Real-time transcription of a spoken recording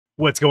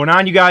What's going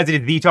on, you guys? It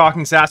is the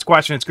Talking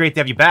Sasquatch, and it's great to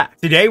have you back.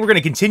 Today, we're going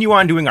to continue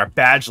on doing our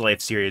Badge Life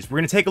series. We're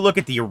going to take a look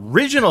at the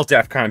original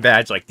DefCon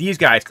badge, like these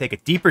guys, take a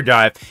deeper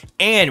dive,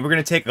 and we're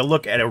going to take a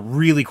look at a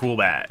really cool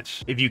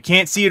badge. If you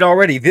can't see it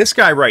already, this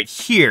guy right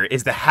here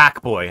is the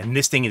Hack Boi, and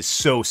this thing is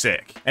so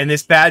sick. And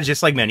this badge,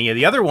 just like many of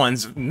the other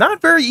ones,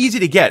 not very easy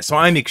to get, so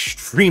I'm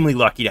extremely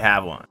lucky to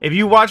have one. If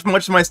you watched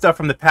much of my stuff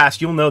from the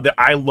past, you'll know that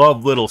I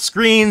love little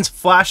screens,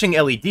 flashing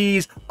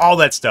LEDs, all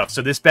that stuff,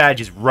 so this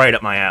badge is right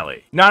up my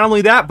alley. Not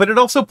only that, but it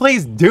also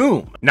plays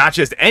Doom. Not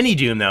just any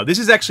Doom though, this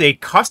is actually a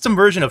custom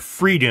version of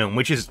Free Doom,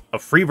 which is a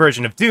free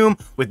version of Doom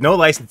with no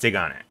licensing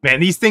on it. Man,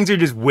 these things are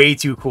just way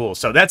too cool.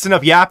 So that's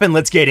enough yapping,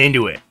 let's get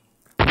into it.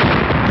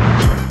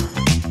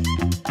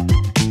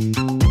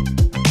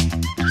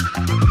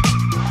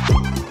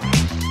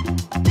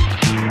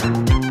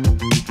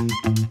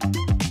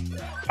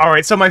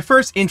 Alright, so my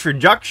first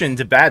introduction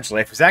to Badge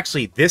Life was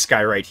actually this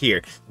guy right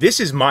here. This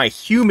is my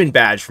human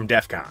badge from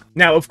DefCon.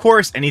 Now, of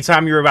course,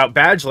 anytime you're about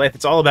Badge Life,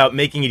 it's all about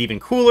making it even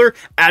cooler,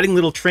 adding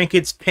little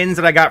trinkets, pins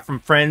that I got from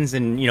friends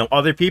and,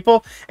 other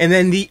people, and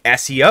then the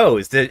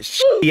SEOs,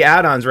 the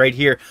add-ons right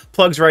here,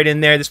 plugs right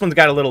in there. This one's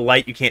got a little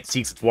light you can't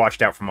see because it's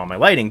washed out from all my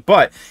lighting,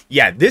 but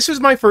yeah, this was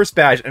my first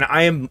badge, and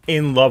I am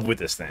in love with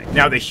this thing.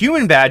 Now, the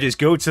human badges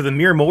go to the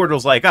mere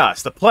mortals like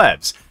us, the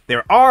plebs.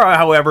 There are,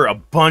 however, a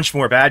bunch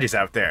more badges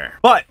out there.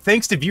 But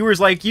thanks to viewers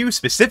like you,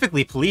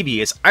 specifically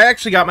Polybius, I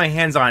actually got my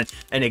hands on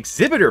an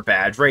exhibitor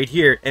badge right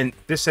here, and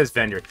this says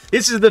vendor.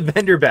 This is the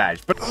vendor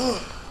badge, but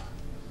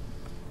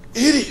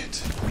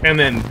idiot. And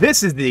then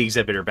this is the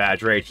exhibitor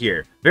badge right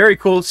here. Very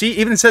cool. See,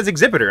 even says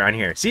exhibitor on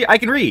here. See, I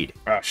can read.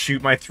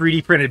 Shoot, my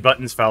 3D printed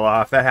buttons fell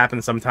off. That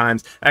happens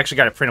sometimes. I actually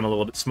got to print them a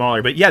little bit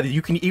smaller, but yeah,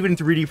 you can even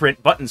 3D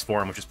print buttons for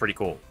them, which is pretty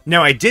cool.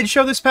 Now, I did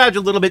show this badge a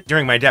little bit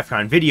during my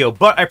DefCon video,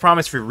 but I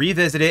promised to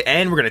revisit it,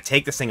 and we're going to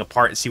take this thing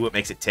apart and see what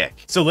makes it tick.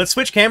 So let's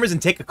switch cameras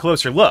and take a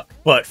closer look.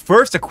 But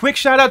first, a quick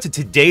shout out to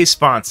today's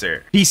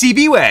sponsor,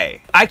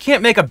 PCBWay. I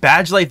can't make a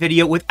Badge Life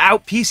video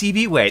without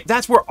PCBWay.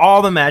 That's where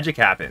all the magic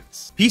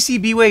happens.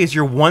 PCBWay is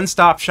your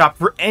one-stop shop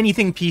for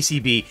anything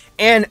PCB,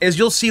 and as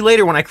you'll see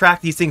later when I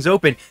crack these things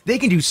open, they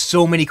can do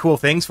so many cool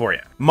things for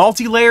you.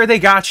 Multi-layer, they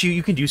got you.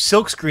 You can do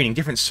silk screening,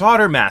 different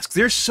solder masks.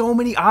 There's so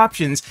many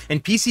options,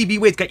 and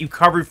PCBWay's got you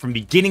covered from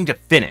beginning to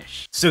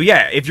finish. So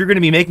yeah, if you're going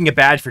to be making a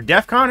badge for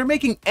DefCon or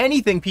making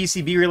anything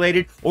PCB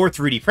related or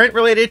 3D print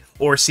related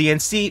or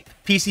CNC,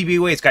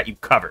 PCBWay's got you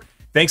covered.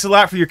 Thanks a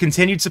lot for your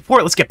continued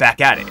support. Let's get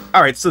back at it.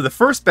 All right, so the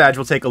first badge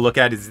we'll take a look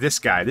at is this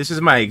guy. This is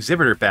my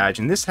exhibitor badge,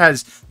 and this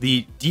has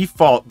the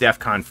default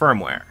DefCon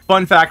firmware.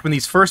 Fun fact, when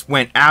these first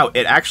went out,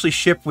 it actually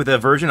shipped with a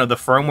version of the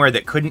firmware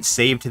that couldn't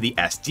save to the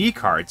SD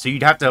card, so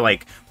you'd have to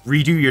like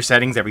redo your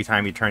settings every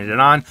time you turned it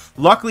on.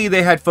 Luckily,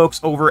 they had folks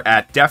over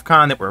at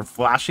DefCon that were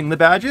flashing the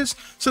badges,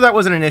 so that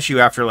wasn't an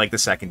issue after like the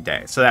second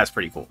day, so that's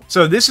pretty cool.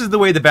 So this is the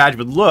way the badge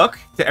would look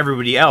to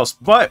everybody else,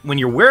 but when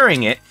you're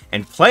wearing it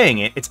and playing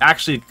it, it's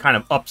actually kind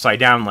of upside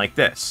down like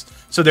this.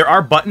 So there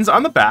are buttons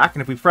on the back,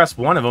 and if we press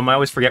one of them, I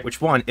always forget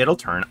which one, it'll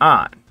turn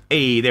on.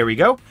 Hey, there we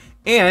go.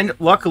 And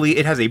luckily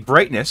it has a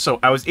brightness, so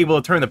I was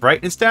able to turn the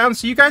brightness down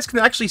so you guys can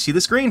actually see the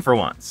screen for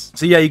once.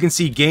 So yeah, you can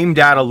see game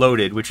data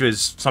loaded, which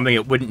was something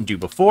it wouldn't do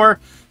before.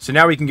 So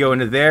now we can go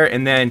into there,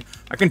 and then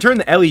I can turn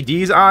the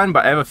LEDs on,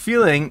 but I have a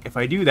feeling if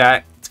I do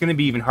that, it's going to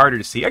be even harder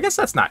to see. I guess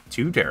that's not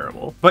too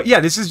terrible. But yeah,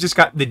 this has just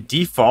got the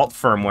default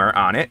firmware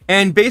on it,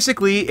 and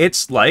basically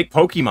it's like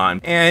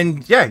Pokemon.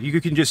 And yeah, you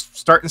can just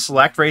start and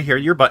select right here,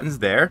 your buttons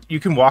there. You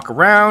can walk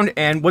around,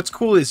 and what's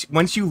cool is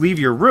once you leave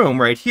your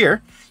room right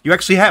here, you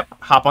actually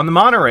hop on the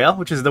monorail,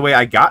 which is the way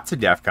I got to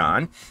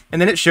DefCon,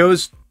 and then it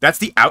shows that's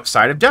the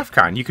outside of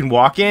DefCon. You can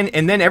walk in,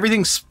 and then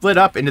everything's split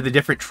up into the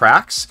different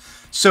tracks.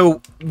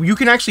 So you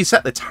can actually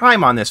set the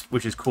time on this,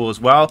 which is cool as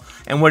well.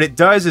 And what it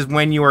does is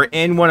when you are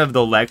in one of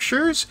the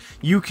lectures,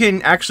 you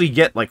can actually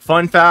get like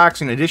fun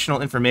facts and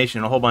additional information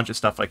and a whole bunch of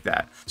stuff like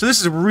that. So this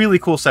is a really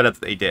cool setup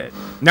that they did.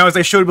 Now, as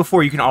I showed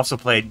before, you can also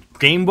play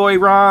Game Boy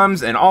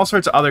ROMs and all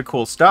sorts of other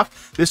cool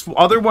stuff. This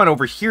other one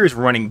over here is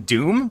running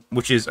Doom,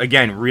 which is,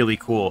 again, really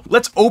cool.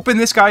 Let's open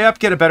this guy up,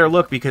 get a better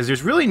look, because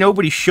there's really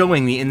nobody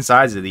showing the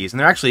insides of these, and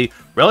they're actually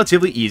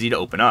relatively easy to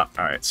open up.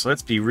 All right, so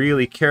let's be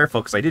really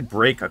careful, because I did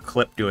break a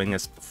clip doing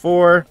this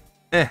before.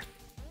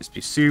 Just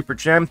be super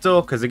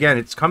gentle, because again,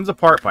 it comes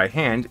apart by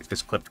hand. It's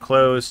just clipped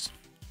closed.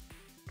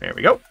 There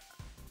we go.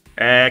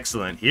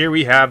 Excellent. Here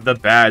we have the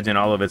badge in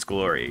all of its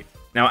glory.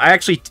 Now, I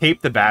actually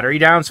taped the battery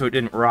down so it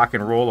didn't rock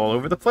and roll all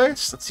over the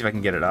place. Let's see if I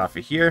can get it off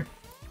of here.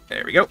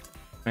 There we go.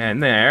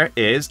 And there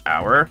is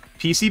our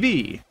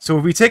PCB. So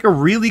if we take a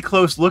really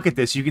close look at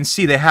this, you can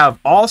see they have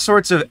all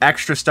sorts of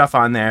extra stuff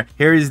on there.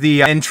 Here is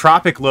the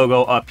Entropic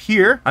logo up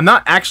here. I'm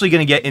not actually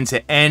going to get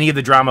into any of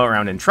the drama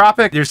around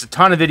Entropic. There's a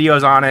ton of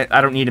videos on it.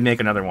 I don't need to make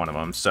another one of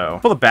them. So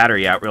pull the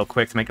battery out real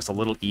quick to make this a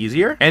little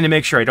easier and to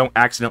make sure I don't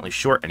accidentally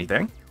short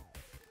anything.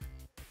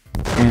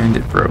 And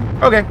it broke.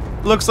 Okay,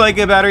 looks like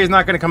the battery is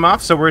not going to come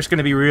off, so we're just going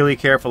to be really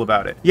careful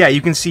about it. Yeah,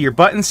 you can see your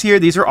buttons here.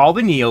 These are all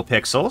the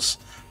NeoPixels.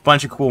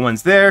 Bunch of cool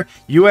ones there.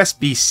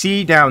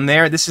 USB-C down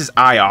there. This is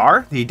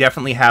IR. They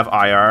definitely have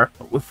IR.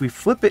 If we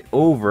flip it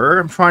over,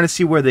 I'm trying to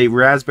see where the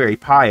Raspberry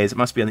Pi is. It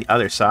must be on the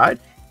other side.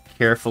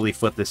 Carefully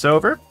flip this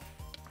over.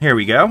 Here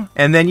we go.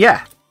 And then,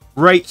 yeah,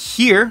 right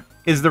here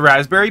is the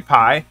Raspberry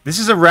Pi. This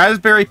is a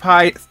Raspberry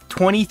Pi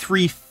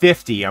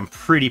 2350, I'm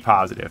pretty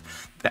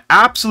positive. The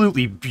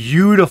absolutely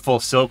beautiful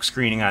silk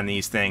screening on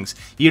these things.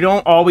 You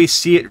don't always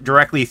see it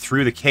directly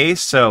through the case,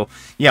 so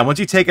yeah, once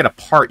you take it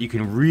apart, you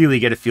can really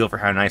get a feel for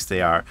how nice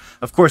they are.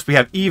 Of course, we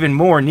have even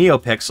more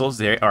NeoPixels.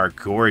 They are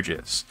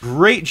gorgeous.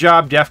 Great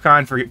job,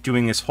 DefCon, for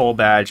doing this whole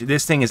badge.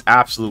 This thing is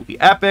absolutely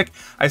epic.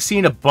 I've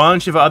seen a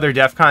bunch of other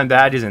DefCon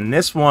badges, and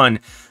this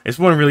one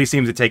really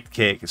seems to take the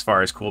cake as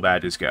far as cool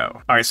badges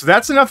go. All right, so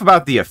that's enough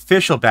about the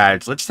official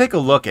badge. Let's take a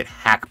look at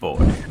Hack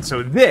Boi.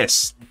 So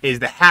this is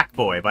the Hack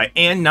Boi by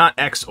And Not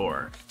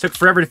XOR. Took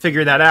forever to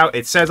figure that out.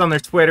 It says on their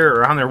Twitter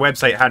or on their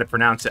website how to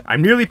pronounce it.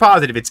 I'm nearly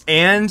positive it's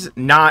And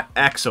Not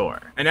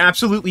XOR. An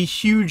absolutely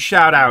huge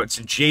shout out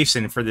to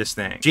Jason for this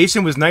thing.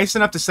 Jason was nice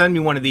enough to send me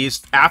one of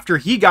these after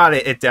he got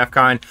it at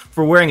DefCon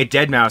for wearing a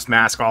deadmau5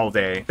 mask all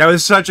day. That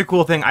was such a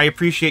cool thing. I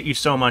appreciate you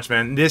so much,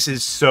 man. This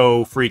is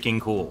so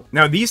freaking cool.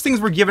 Now, these things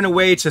were given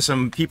away to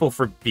some people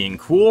for being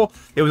cool.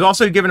 It was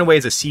also given away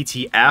as a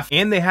CTF,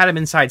 and they had them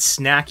inside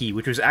Snacky,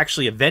 which was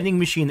actually a vending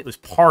machine that was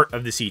part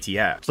of the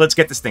CTF. So let's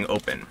get this thing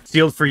open.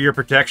 Sealed for your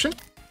protection.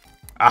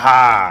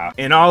 Aha!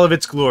 In all of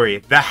its glory,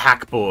 the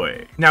Hack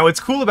Boi. Now, what's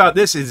cool about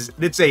this is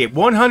it's a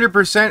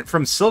 100%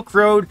 from Silk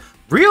Road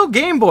real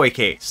Game Boy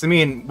case. I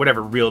mean,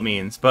 whatever real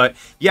means. But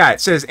yeah,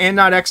 it says And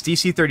Not X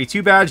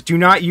DC32 badge. Do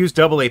not use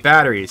AA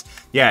batteries.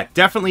 Yeah,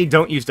 definitely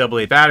don't use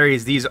AA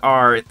batteries. These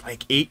are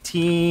like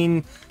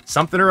 18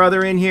 something or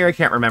other in here. I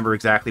can't remember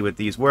exactly what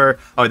these were.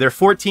 Oh, they're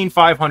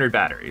 14,500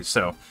 batteries.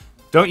 So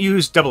don't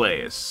use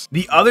AA's.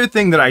 The other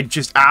thing that I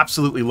just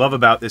absolutely love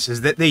about this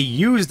is that they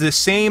use the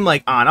same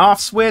like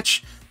on-off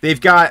switch. They've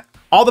got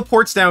all the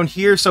ports down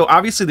here, so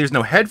obviously there's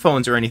no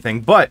headphones or anything,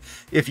 but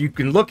if you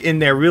can look in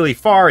there really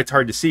far, it's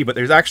hard to see, but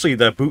there's actually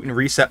the boot and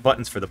reset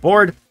buttons for the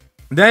board.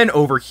 Then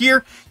over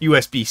here,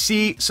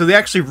 USB-C, so they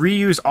actually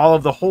reuse all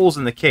of the holes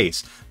in the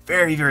case.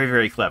 Very, very,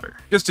 very clever.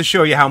 Just to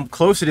show you how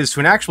close it is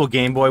to an actual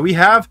Game Boy, we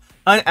have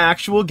an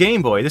actual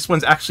Game Boy. This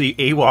one's actually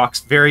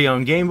AWOC's very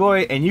own Game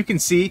Boy, and you can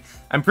see,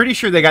 I'm pretty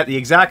sure they got the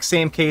exact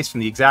same case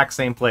from the exact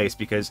same place,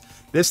 because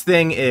this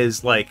thing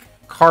is like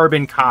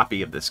carbon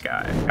copy of this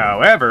guy.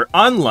 However,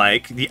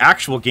 unlike the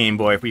actual Game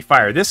Boy, if we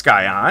fire this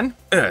guy on,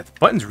 the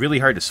button's really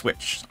hard to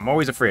switch. I'm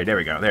always afraid. There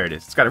we go. There it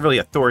is. It's got a really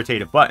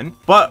authoritative button.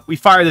 But we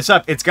fire this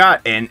up. It's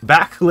got an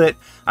backlit,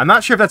 I'm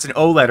not sure if that's an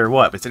OLED or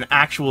what, but it's an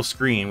actual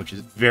screen, which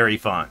is very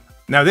fun.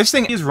 Now, this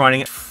thing is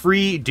running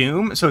free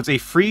Doom, so it's a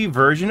free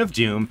version of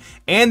Doom,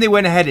 and they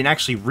went ahead and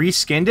actually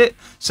reskinned it,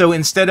 so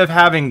instead of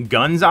having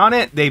guns on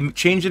it, they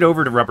changed it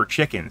over to rubber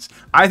chickens.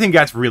 I think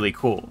that's really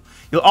cool.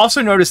 You'll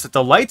also notice that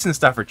the lights and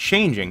stuff are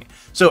changing,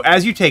 so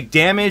as you take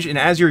damage and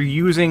as you're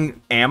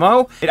using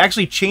ammo, it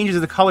actually changes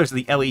the colors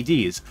of the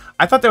LEDs.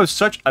 I thought that was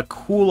such a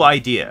cool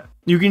idea.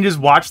 You can just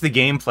watch the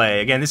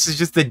gameplay. Again, this is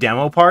just the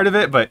demo part of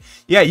it, but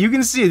yeah, you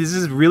can see this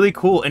is really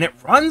cool, and it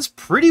runs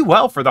pretty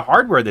well for the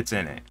hardware that's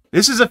in it.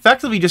 This is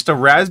effectively just a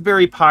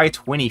Raspberry Pi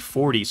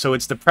 2040, so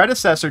it's the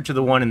predecessor to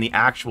the one in the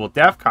actual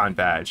DefCon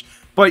badge.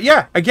 But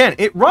yeah, again,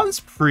 it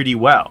runs pretty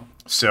well.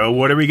 So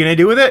what are we going to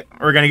do with it?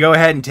 We're going to go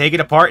ahead and take it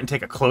apart and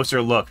take a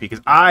closer look, because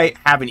I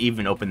haven't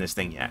even opened this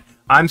thing yet.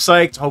 I'm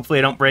psyched. Hopefully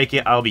I don't break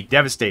it. I'll be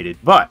devastated.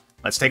 But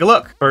let's take a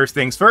look. First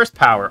things first,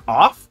 power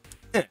off.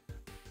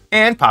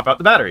 And pop out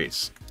the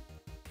batteries.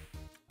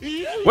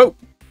 Whoa.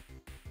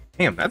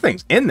 Damn, that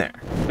thing's in there.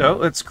 So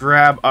let's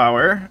grab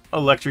our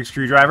electric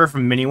screwdriver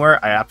from Miniware.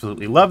 I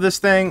absolutely love this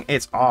thing.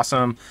 It's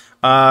awesome.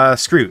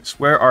 Screws.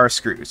 Where are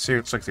screws? So it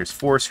looks like there's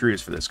 4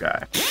 screws for this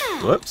guy.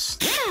 Whoops.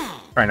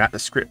 Try not to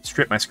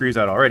strip my screws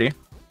out already.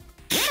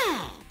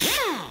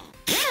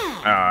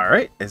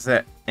 Alright. Is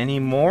that any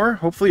more?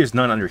 Hopefully there's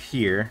none under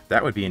here.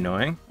 That would be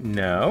annoying.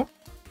 No.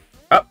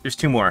 Oh, there's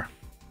 2 more.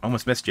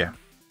 Almost missed you.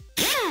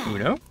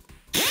 Uno.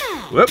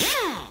 Whoop.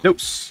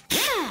 Dose.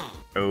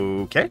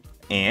 Okay.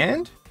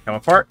 And come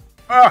apart.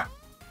 Ah!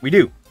 We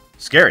do.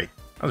 Scary.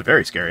 That was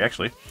very scary,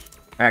 actually.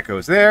 That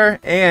goes there.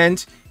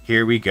 And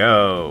here we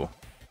go.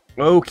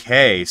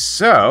 Okay,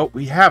 so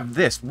we have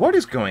this. What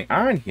is going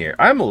on here?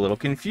 I'm a little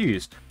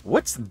confused.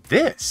 What's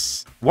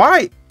this?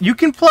 Why? You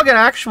can plug an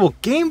actual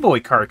Game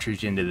Boy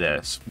cartridge into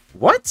this.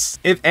 What?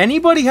 If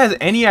anybody has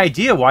any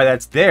idea why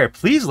that's there,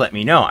 please let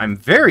me know. I'm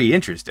very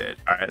interested.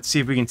 All right, let's see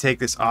if we can take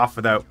this off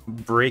without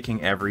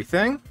breaking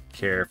everything.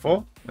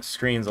 Careful. The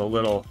screen's a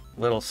little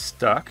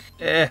stuck.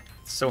 It's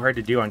so hard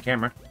to do on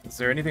camera. Is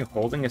there anything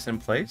holding us in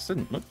place?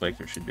 Doesn't look like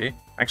there should be.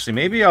 Actually,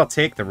 maybe I'll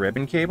take the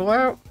ribbon cable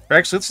out. Or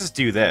actually, let's just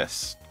do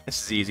this.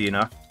 This is easy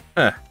enough.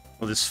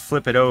 We'll just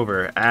flip it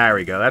over. There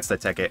we go. That's the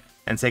ticket.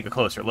 And take a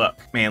closer look.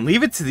 Man,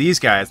 leave it to these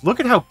guys. Look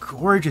at how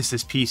gorgeous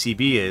this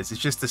PCB is.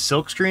 It's just the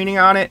silk screening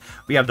on it.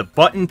 We have the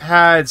button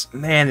pads.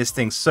 Man, this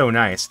thing's so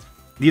nice.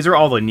 These are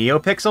all the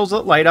NeoPixels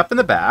that light up in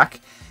the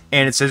back.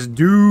 And it says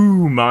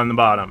Doom on the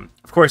bottom.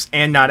 Of course,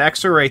 And Not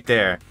X right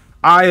there.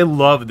 I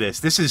love this.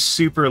 This is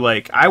super,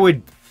 like,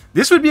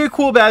 this would be a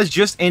cool badge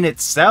just in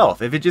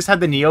itself. If it just had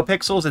the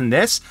NeoPixels in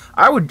this,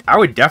 I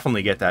would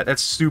definitely get that.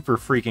 That's super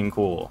freaking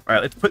cool. All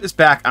right, let's put this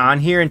back on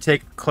here and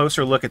take a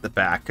closer look at the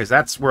back, because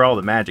that's where all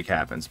the magic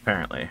happens,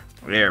 apparently.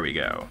 There we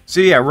go.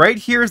 So yeah, right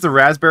here is the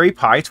Raspberry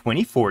Pi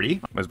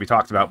 2040, as we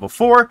talked about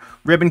before,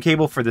 ribbon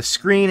cable for the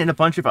screen, and a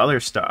bunch of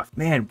other stuff.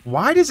 Man,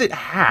 why does it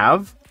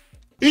have...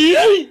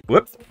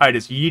 Whoops, I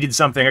just yeeted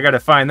something. I gotta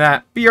find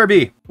that.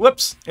 BRB.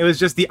 Whoops, it was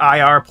just the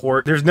IR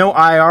port. There's no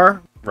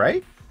IR,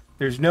 right?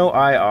 There's no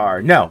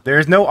IR. No,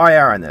 there's no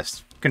IR on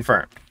this.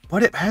 Confirmed.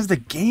 But it has the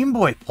Game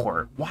Boy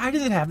port. Why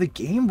does it have the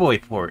Game Boy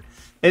port?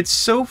 It's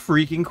so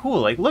freaking cool.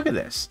 Like, look at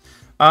this.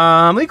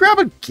 Let me grab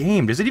a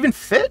game. Does it even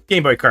fit?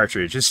 Game Boy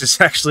cartridge. This is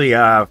actually,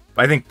 I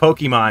think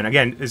Pokemon.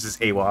 Again, this is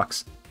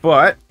AWOX.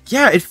 But,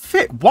 yeah, it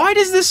fit. Why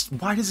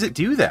does it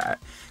do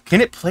that?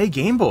 Can it play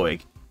Game Boy?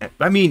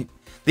 I mean,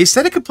 they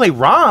said it could play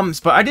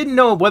ROMs, but I didn't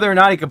know whether or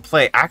not it could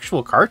play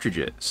actual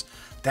cartridges.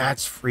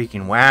 That's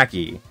freaking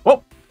wacky.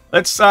 Oh!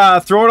 Let's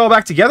throw it all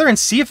back together and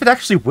see if it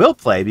actually will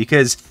play,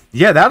 because,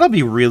 yeah, that'll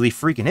be really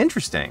freaking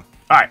interesting.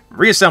 All right,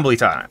 reassembly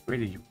time. Where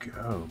did you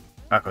go?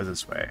 Oh, it goes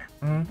this way.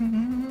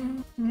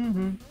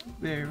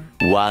 There.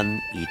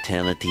 One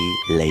eternity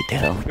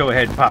later. Go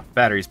ahead and pop the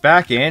batteries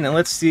back in, and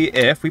let's see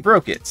if we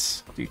broke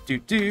it.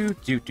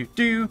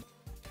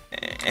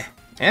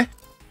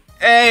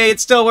 Hey, it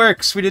still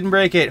works. We didn't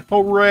break it.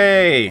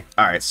 Hooray.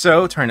 All right,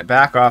 so turn it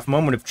back off.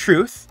 Moment of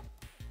truth.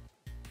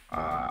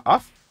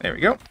 Off. There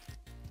we go.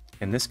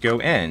 And this go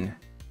in.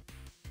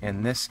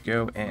 And this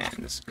go in.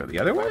 Does it go the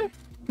other way?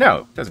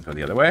 No, it doesn't go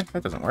the other way.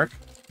 That doesn't work.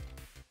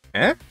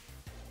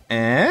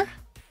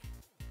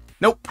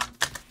 Nope.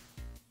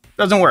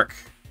 Doesn't work.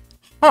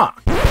 Huh.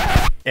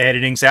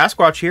 Editing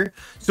Sasquach here.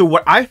 So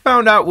what I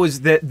found out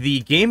was that the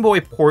Game Boy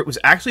port was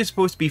actually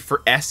supposed to be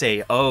for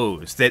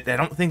SAOs that I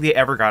don't think they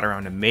ever got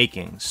around to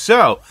making.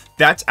 So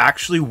that's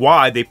actually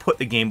why they put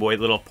the Game Boy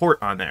little port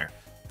on there.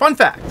 Fun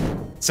fact.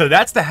 So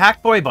that's the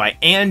Hack Boi by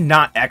and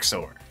not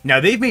XOR. Now,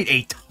 they've made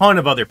a ton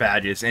of other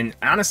badges, and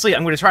honestly,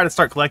 I'm going to try to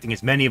start collecting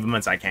as many of them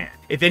as I can.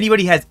 If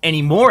anybody has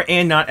any more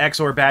and not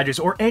XOR badges,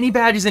 or any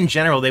badges in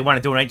general they want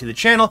to donate to the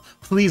channel,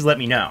 please let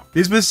me know.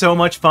 This was so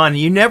much fun.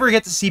 You never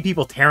get to see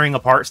people tearing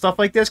apart stuff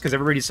like this, because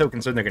everybody's so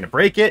concerned they're going to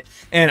break it,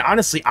 and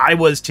honestly, I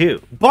was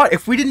too. But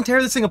if we didn't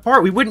tear this thing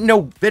apart, we wouldn't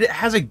know that it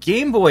has a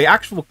Game Boy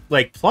actual,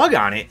 like, plug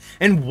on it,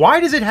 and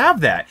why does it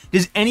have that?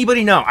 Does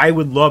anybody know? I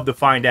would love to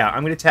find out.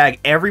 I'm going to tag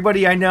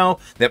everybody I know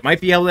that might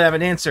be able to have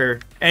an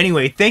answer.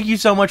 Anyway, thank you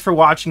so much for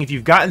watching. If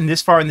you've gotten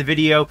this far in the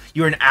video,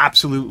 you're an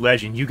absolute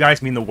legend. You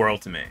guys mean the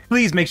world to me.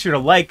 Please make sure to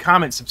like,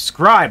 comment,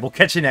 subscribe. We'll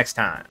catch you next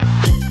time.